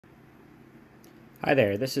Hi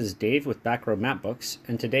there, this is Dave with Backrow Mapbooks,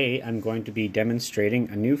 and today I'm going to be demonstrating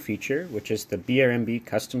a new feature, which is the BRMB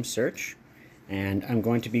custom search, and I'm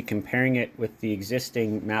going to be comparing it with the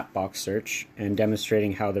existing Mapbox search and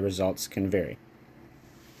demonstrating how the results can vary.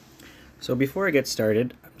 So before I get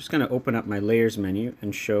started, I'm just going to open up my layers menu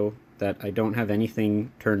and show that I don't have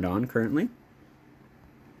anything turned on currently.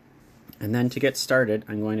 And then to get started,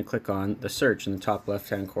 I'm going to click on the search in the top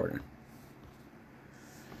left-hand corner.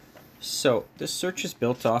 So this search is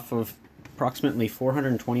built off of approximately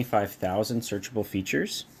 425,000 searchable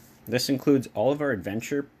features. This includes all of our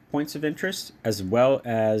adventure points of interest, as well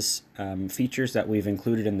as features that we've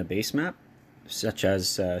included in the base map, such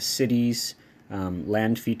as cities,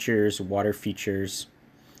 land features, water features,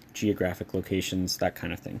 geographic locations, that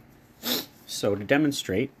kind of thing. So to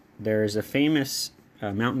demonstrate, there is a famous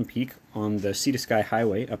mountain peak on the Sea to Sky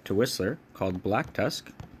Highway up to Whistler called Black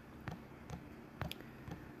Tusk.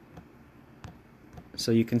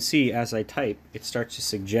 So you can see as I type, it starts to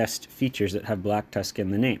suggest features that have Black Tusk in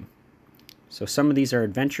the name. So some of these are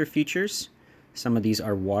adventure features, some of these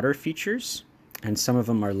are water features, and some of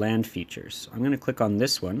them are land features. I'm going to click on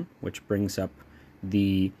this one, which brings up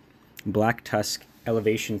the Black Tusk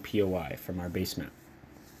elevation POI from our base map.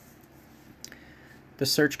 The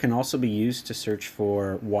search can also be used to search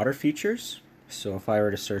for water features. So if I were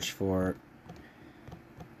to search for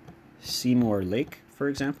Seymour Lake, for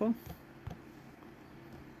example,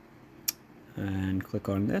 and click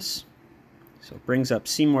on this. So it brings up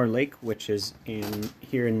Seymour Lake, which is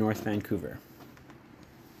here in North Vancouver.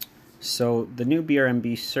 So the new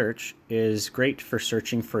BRMB search is great for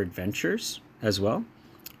searching for adventures as well.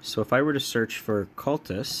 So if I were to search for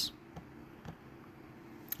Cultus,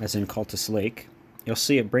 as in Cultus Lake, you'll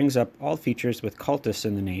see it brings up all features with Cultus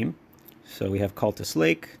in the name. So we have Cultus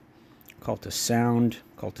Lake, Cultus Sound,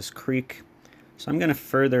 Cultus Creek. So I'm going to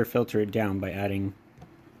further filter it down by adding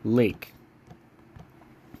Lake.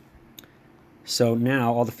 So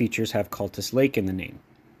now all the features have Cultus Lake in the name.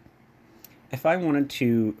 If I wanted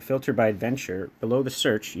to filter by adventure, below the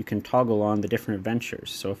search you can toggle on the different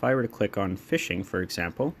adventures. So if I were to click on fishing, for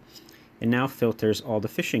example, it now filters all the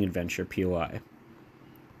fishing adventure POI.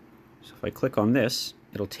 So if I click on this,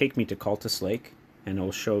 it'll take me to Cultus Lake and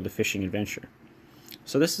it'll show the fishing adventure.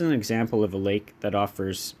 So this is an example of a lake that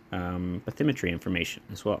offers bathymetry information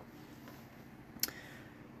as well.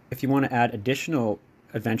 If you want to add additional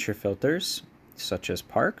adventure filters, such as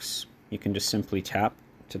parks, you can just simply tap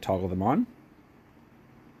to toggle them on.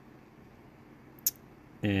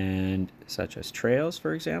 And such as trails,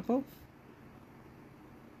 for example.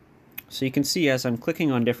 So you can see as I'm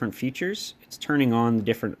clicking on different features, it's turning on the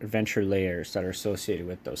different adventure layers that are associated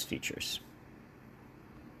with those features.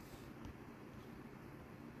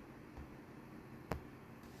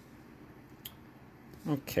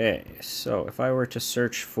 Okay, so if I were to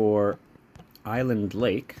search for Island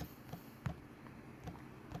Lake,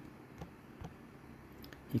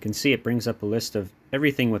 you can see it brings up a list of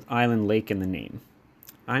everything with Island Lake in the name.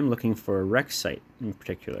 I'm looking for a rec site in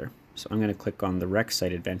particular, so I'm going to click on the rec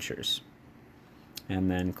site adventures. And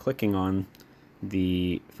then clicking on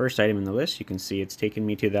the first item in the list, you can see it's taken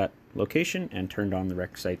me to that location and turned on the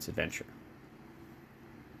rec sites adventure.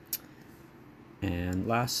 And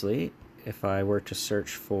lastly, if I were to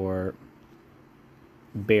search for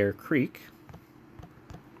Bear Creek,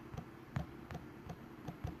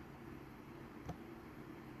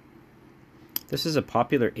 this is a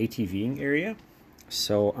popular ATVing area,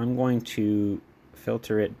 so I'm going to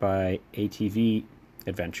filter it by ATV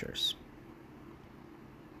adventures.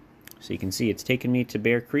 So you can see it's taken me to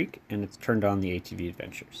Bear Creek and it's turned on the ATV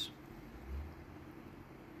adventures.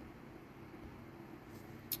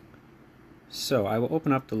 So I will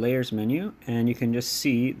open up the layers menu and you can just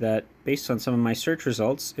see that based on some of my search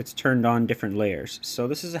results, it's turned on different layers. So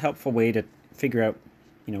this is a helpful way to figure out,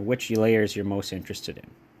 which layers you're most interested in.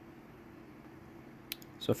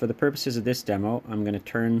 So for the purposes of this demo, I'm going to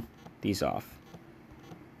turn these off.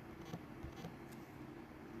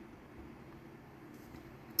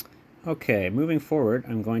 Okay, moving forward,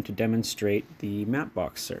 I'm going to demonstrate the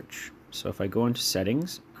Mapbox search. So if I go into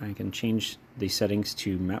settings, I can change the settings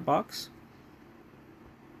to Mapbox.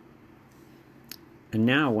 And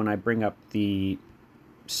now when I bring up the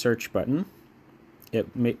search button,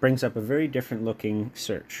 it brings up a very different looking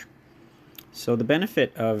search. So the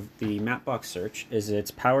benefit of the Mapbox search is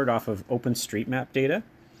it's powered off of OpenStreetMap data.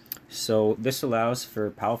 So this allows for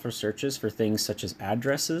powerful searches for things such as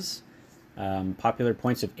addresses, popular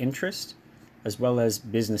points of interest, as well as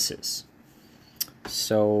businesses.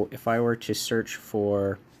 So if I were to search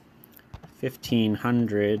for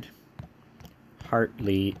 1500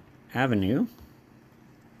 Hartley Avenue,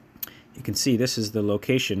 you can see this is the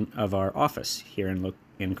location of our office here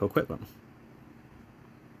in Coquitlam.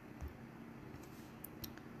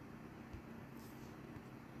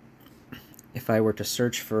 If I were to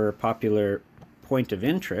search for a popular point of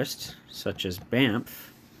interest, such as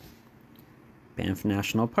Banff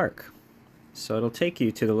National Park. So it'll take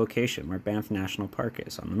you to the location where Banff National Park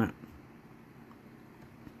is on the map.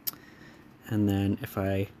 And then if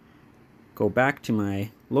I go back to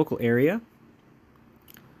my local area,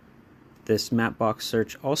 this Mapbox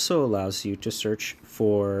Search also allows you to search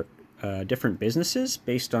for different businesses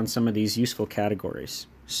based on some of these useful categories.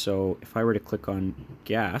 So if I were to click on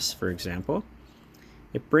gas, for example,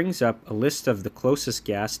 it brings up a list of the closest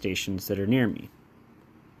gas stations that are near me.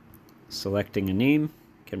 Selecting a name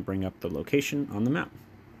can bring up the location on the map.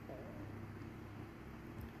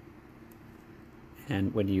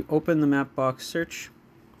 And when you open the Mapbox Search,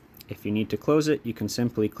 if you need to close it, you can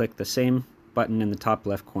simply click the same button in the top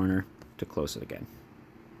left corner to close it again.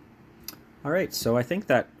 Alright, so I think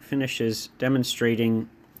that finishes demonstrating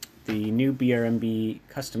the new BRMB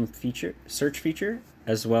custom search feature,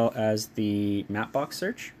 as well as the Mapbox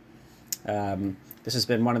Search. This has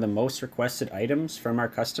been one of the most requested items from our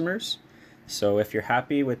customers. So if you're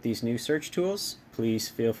happy with these new search tools, please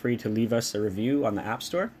feel free to leave us a review on the App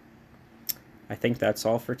Store. I think that's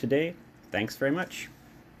all for today. Thanks very much.